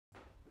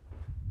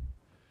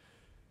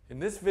In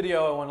this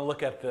video, I want to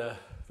look at the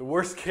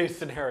worst case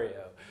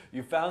scenario.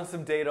 You found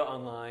some data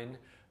online,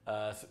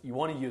 so you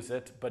want to use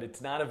it, but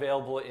it's not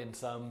available in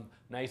some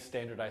nice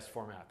standardized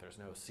format. There's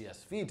no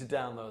CSV to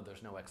download,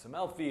 there's no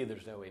XML feed,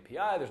 there's no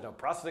API, there's no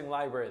processing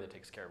library that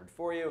takes care of it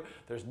for you.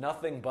 There's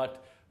nothing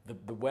but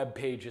the web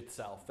page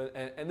itself.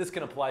 And this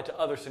can apply to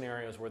other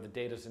scenarios where the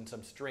data is in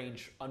some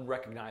strange,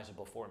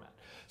 unrecognizable format.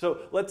 So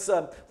let's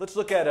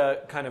look at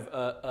a kind of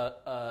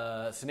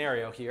a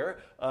scenario here.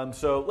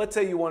 So let's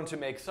say you wanted to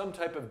make some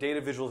type of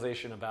data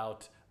visualization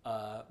about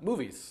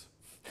movies.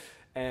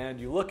 And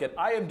you look at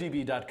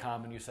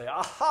IMDB.com and you say,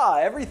 aha,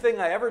 everything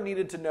I ever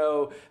needed to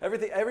know,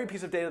 every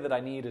piece of data that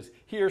I need is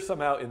here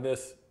somehow in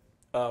this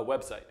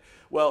website.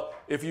 Well,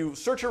 if you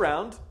search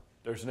around,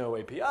 there's no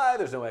API,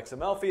 there's no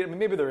XML feed. I mean,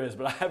 maybe there is,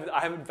 but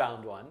I haven't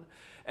found one.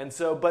 And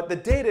so, but the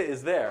data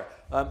is there.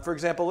 For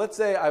example, let's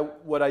say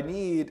what I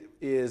need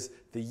is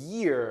the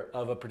year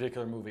of a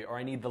particular movie, or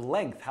I need the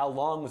length. How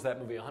long was that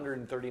movie?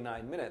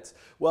 139 minutes.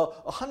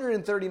 Well,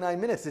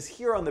 139 minutes is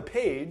here on the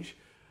page.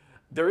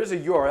 There is a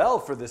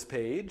URL for this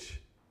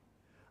page.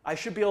 I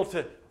should be able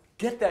to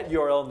get that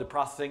URL into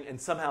processing and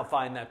somehow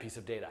find that piece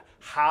of data.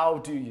 How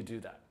do you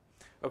do that?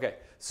 Okay,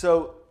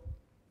 so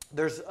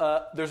there's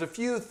a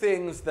few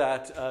things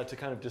that to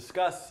kind of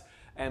discuss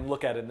and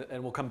look at,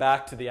 and we'll come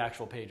back to the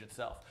actual page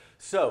itself.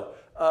 So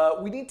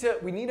we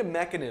need a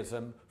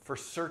mechanism for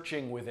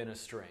searching within a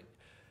string.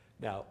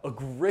 Now, a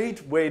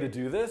great way to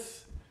do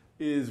this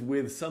is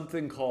with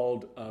something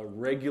called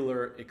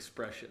regular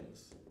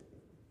expressions.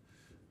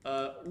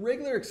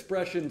 Regular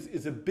expressions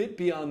is a bit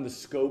beyond the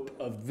scope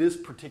of this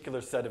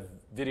particular set of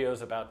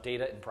videos about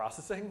data and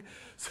processing.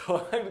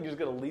 So I'm just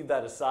going to leave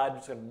that aside. I'm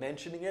just going to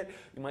mentioning it.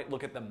 You might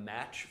look at the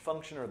match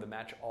function or the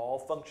match all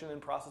function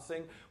in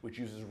processing, which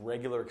uses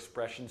regular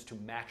expressions to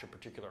match a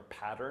particular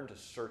pattern, to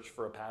search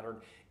for a pattern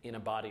in a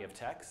body of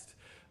text.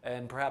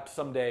 And perhaps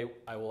someday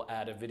I will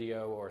add a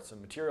video or some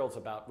materials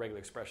about regular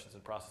expressions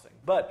in processing.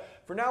 But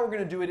for now, we're going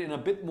to do it in a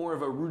bit more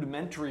of a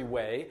rudimentary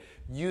way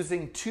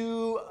using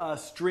two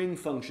string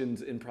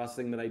functions in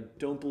processing that I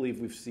don't believe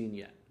we've seen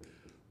yet.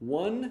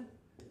 One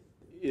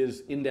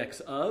is index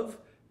of,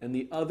 and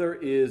the other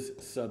is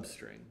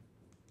substring.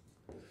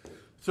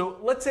 So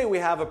let's say we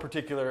have a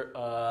particular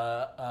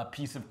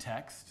piece of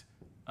text,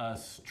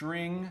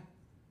 string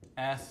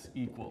s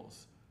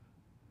equals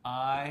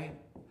I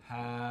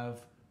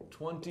have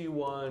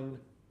 21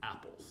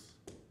 apples.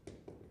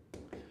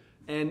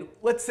 And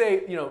let's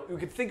say, you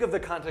could think of the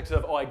context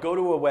of, I go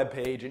to a web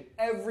page, and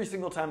every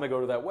single time I go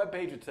to that web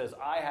page, it says,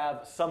 I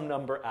have some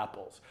number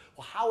apples.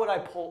 Well, how would I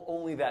pull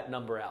only that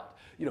number out?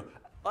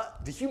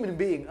 The human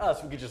being,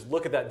 us, we could just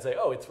look at that and say,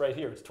 oh, it's right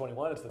here, it's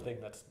 21, it's the thing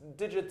that's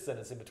digits, and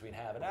it's in between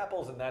have and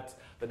apples, and that's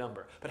the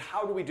number. But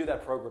how do we do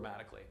that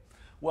programmatically?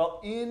 Well,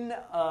 in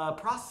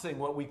processing,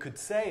 what we could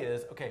say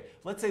is, okay,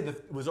 let's say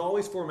it was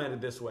always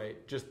formatted this way,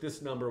 just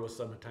this number was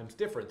sometimes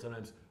different.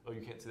 Sometimes, oh,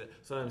 you can't see that.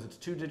 Sometimes it's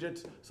 2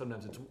 digits,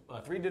 sometimes it's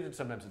 3 digits,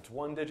 sometimes it's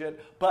 1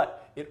 digit.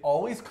 But it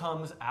always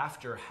comes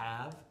after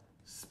have,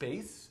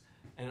 space,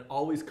 and it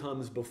always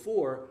comes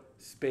before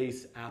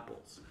space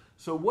apples.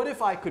 So what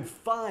if I could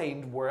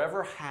find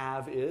wherever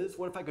have is,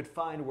 what if I could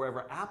find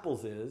wherever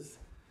apples is,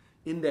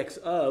 index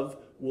of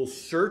will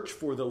search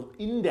for the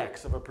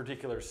index of a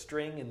particular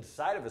string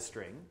inside of a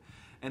string,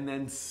 and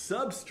then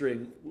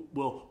substring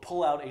will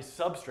pull out a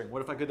substring.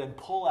 What if I could then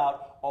pull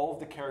out all of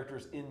the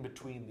characters in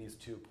between these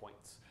 2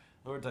 points?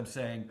 In other words, I'm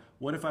saying,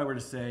 what if I were to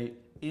say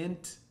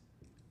int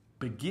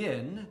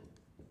begin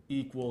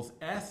equals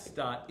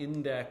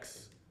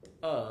s.index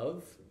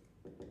of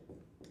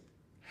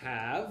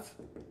have,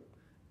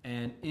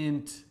 and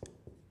int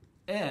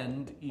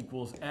end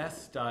equals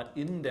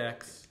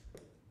s.index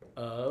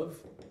of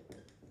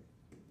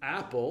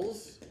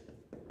apples,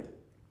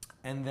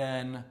 and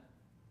then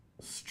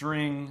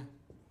string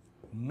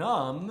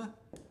num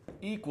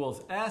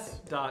equals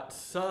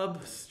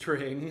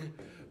s.substring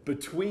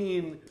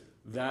between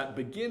that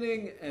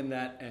beginning and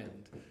that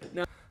end.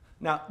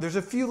 Now, there's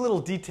a few little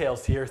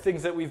details here,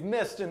 things that we've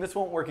missed, and this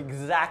won't work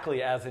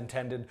exactly as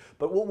intended,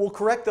 but we'll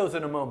correct those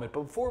in a moment.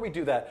 But before we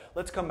do that,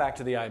 let's come back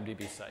to the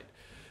IMDb site.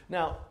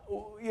 Now,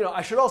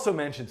 I should also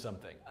mention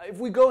something. If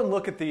we go and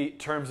look at the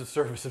terms of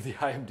service of the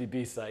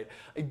IMDb site,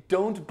 I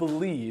don't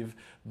believe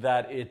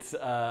that it's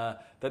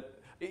that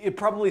it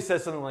probably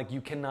says something like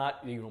you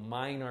cannot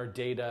mine our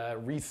data,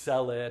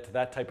 resell it,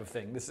 that type of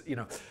thing.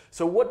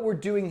 So what we're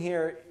doing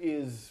here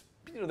is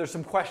there's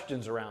some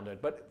questions around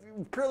it, but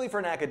purely for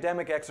an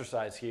academic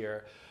exercise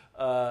here.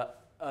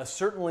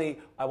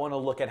 Certainly, I want to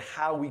look at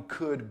how we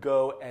could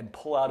go and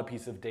pull out a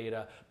piece of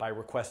data by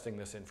requesting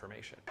this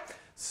information.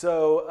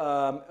 So,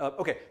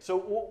 okay, so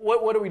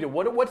what do we do?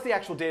 What's the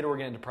actual data we're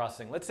getting into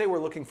processing? Let's say we're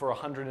looking for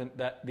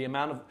the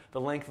amount of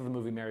the length of the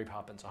movie Mary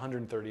Poppins,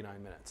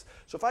 139 minutes.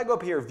 So if I go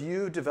up here,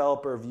 view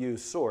developer, view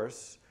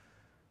source,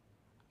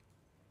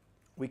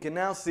 we can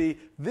now see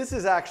this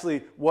is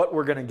actually what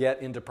we're going to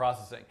get into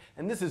processing.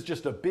 And this is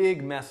just a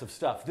big mess of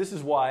stuff. This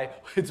is why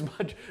it's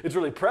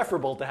really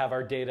preferable to have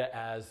our data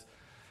as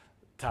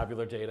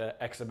tabular data,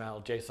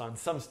 XML, JSON,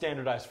 some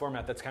standardized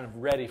format that's kind of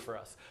ready for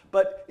us.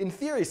 But in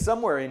theory,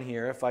 somewhere in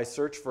here, if I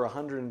search for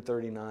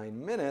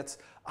 139 minutes,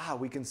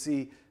 we can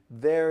see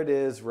there it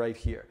is right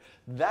here.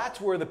 That's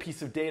where the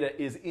piece of data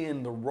is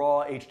in the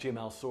raw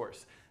HTML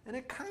source. And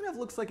it kind of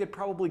looks like it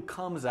probably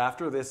comes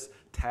after this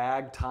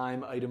tag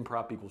time item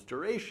prop equals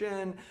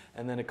duration,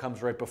 and then it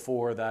comes right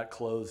before that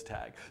close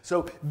tag.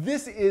 So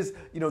this is,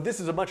 this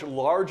is a much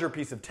larger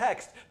piece of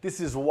text. This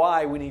is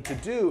why we need to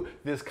do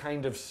this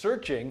kind of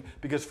searching,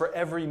 because for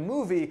every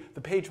movie,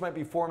 the page might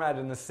be formatted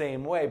in the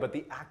same way, but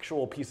the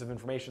actual piece of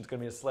information is going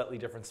to be in a slightly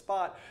different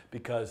spot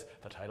because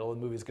the title of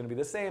the movie is going to be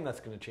the same. That's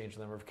going to change the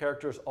number of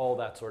characters, all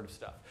that sort of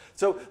stuff.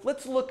 So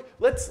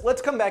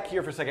let's come back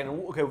here for a second.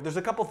 Okay, there's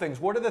a couple things.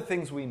 What are the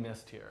things we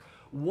missed here?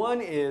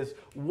 One is,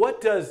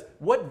 what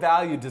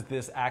value does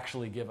this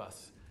actually give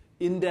us?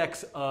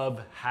 Index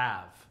of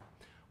have.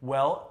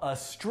 Well, a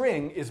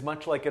string is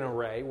much like an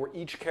array where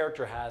each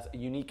character has a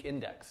unique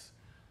index.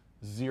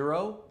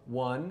 0,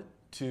 1,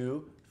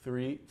 2,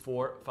 3,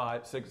 4,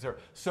 5, 6, 0.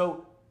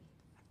 So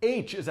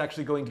H is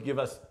actually going to give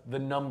us the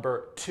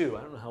number 2.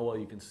 I don't know how well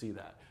you can see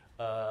that.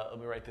 Let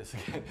me write this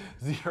again.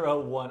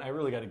 0, 1. I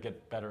really got to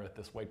get better at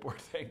this whiteboard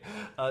thing.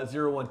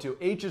 0, 1, 2.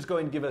 H is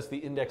going to give us the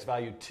index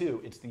value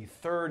 2. It's the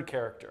third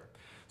character.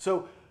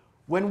 So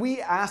when we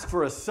ask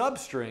for a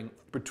substring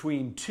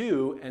between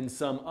 2 and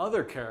some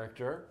other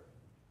character,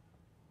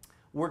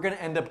 we're going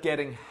to end up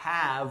getting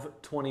have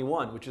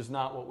 21, which is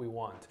not what we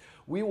want.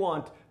 We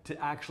want to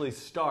actually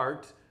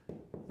start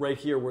right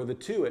here where the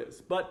 2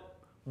 is. But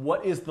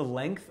what is the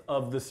length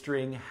of the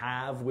string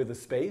have with a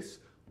space?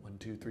 1,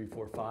 2, 3,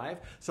 4, 5.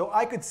 So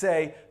I could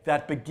say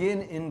that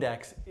begin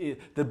index,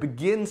 the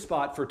begin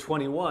spot for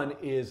 21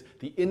 is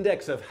the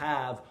index of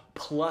have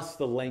plus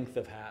the length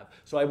of have.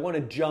 So I want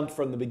to jump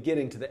from the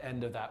beginning to the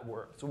end of that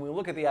word. So when we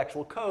look at the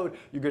actual code,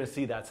 you're going to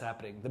see that's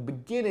happening. The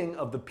beginning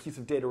of the piece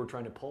of data we're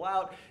trying to pull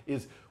out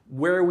is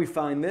where we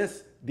find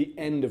this, the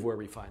end of where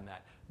we find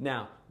that.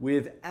 Now,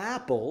 with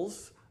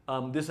apples,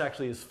 this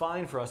actually is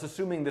fine for us.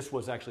 Assuming this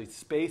was actually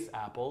space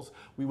apples,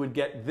 we would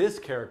get this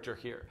character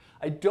here.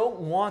 I don't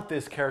want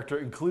this character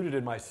included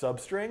in my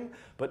substring,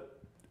 but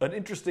an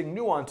interesting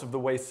nuance of the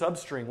way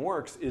substring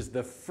works is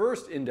the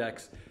first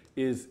index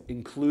is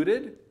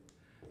included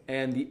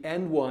and the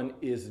end one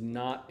is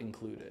not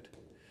included.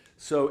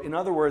 So in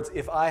other words,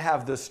 if I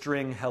have the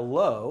string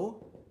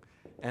hello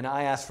and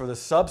I ask for the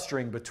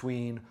substring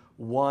between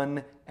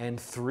 1 and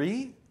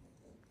 3,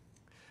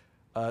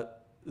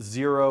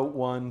 0,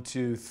 1,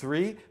 2,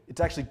 3.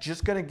 It's actually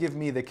just going to give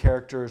me the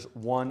characters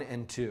 1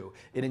 and 2.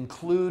 It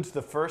includes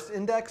the first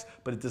index,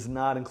 but it does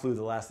not include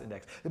the last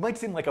index. It might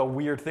seem like a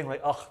weird thing,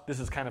 like, oh, this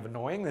is kind of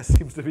annoying. This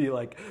seems to be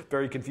like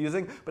very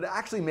confusing, but it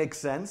actually makes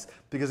sense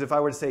because if I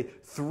were to say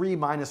 3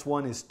 minus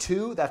 1 is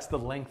 2, that's the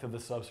length of the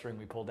substring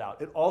we pulled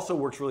out. It also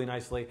works really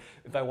nicely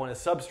if I want a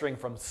substring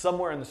from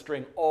somewhere in the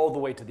string all the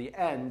way to the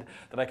end,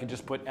 that I can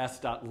just put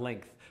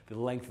s.length, the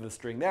length of the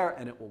string there,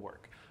 and it will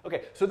work.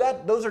 Okay, so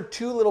those are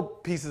two little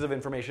pieces of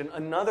information.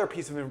 Another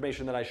piece of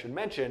information that I should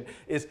mention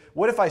is,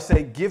 what if I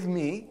say, give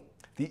me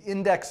the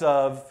index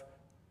of,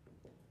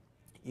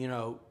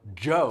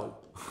 Joe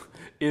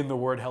in the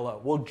word hello?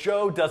 Well,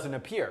 Joe doesn't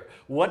appear.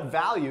 What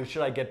value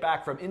should I get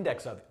back from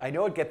index of? I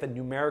know I'd get the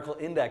numerical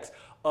index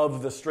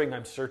of the string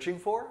I'm searching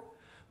for,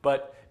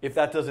 but if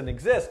that doesn't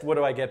exist, what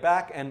do I get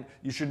back? And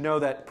you should know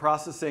that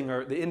processing,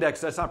 or the index,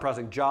 that's not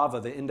processing, Java,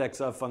 the index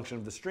of function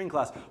of the string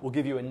class, will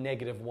give you a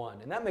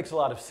 -1. And that makes a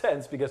lot of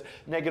sense because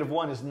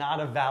 -1 is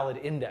not a valid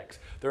index.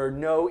 There are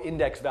no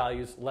index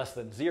values less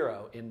than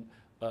 0 in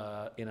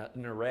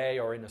an array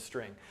or in a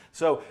string.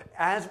 So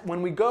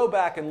when we go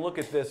back and look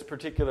at this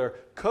particular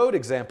code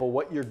example,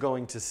 what you're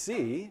going to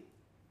see,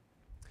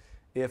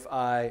 if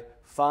I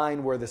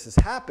find where this is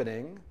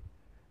happening,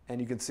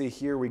 and you can see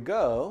here we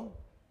go,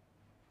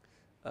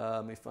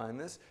 let me find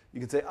this. You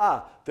can say,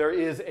 there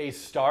is a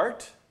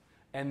start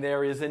and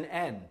there is an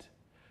end.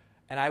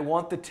 And I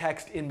want the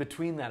text in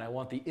between that. I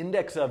want the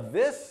index of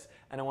this,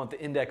 and I want the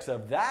index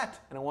of that,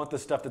 and I want the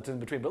stuff that's in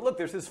between. But look,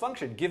 there's this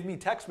function, give me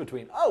text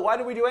between. Oh, why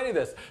did we do any of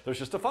this? There's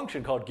just a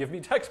function called give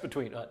me text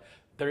between.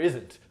 There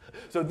isn't.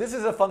 So this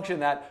is a function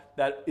that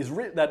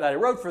I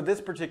wrote for this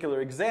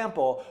particular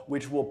example,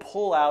 which will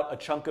pull out a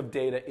chunk of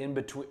data in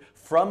between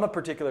from a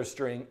particular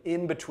string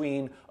in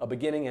between a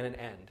beginning and an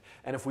end.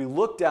 And if we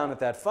look down at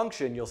that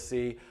function, you'll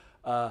see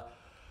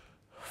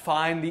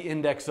find the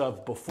index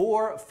of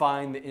before,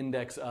 find the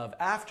index of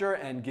after,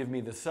 and give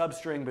me the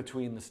substring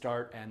between the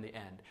start and the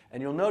end.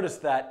 And you'll notice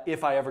that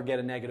if I ever get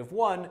a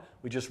 -1,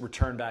 we just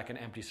return back an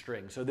empty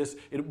string. So this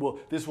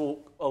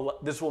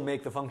will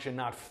make the function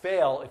not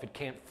fail if it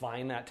can't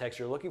find that text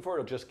you're looking for.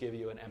 It'll just give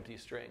you an empty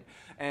string.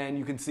 And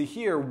you can see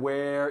here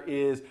where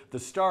is the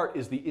start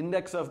is the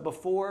index of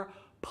before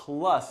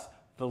plus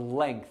the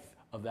length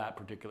of that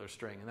particular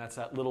string. And that's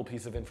that little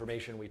piece of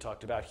information we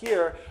talked about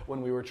here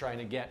when we were trying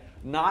to get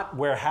not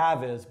where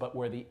have is, but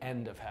where the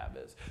end of have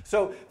is.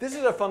 So this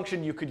is a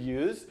function you could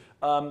use.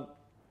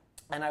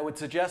 And I would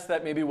suggest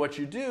that maybe what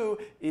you do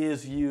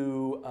is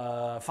you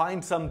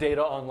find some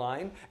data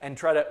online and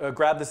try to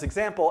grab this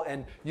example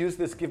and use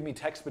this give me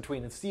text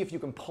between and see if you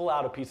can pull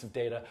out a piece of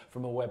data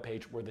from a web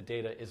page where the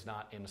data is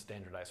not in a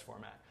standardized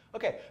format.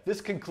 Okay,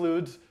 this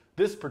concludes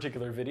this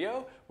particular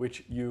video,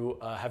 which you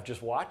have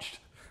just watched.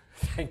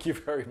 Thank you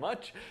very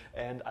much,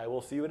 and I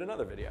will see you in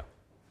another video.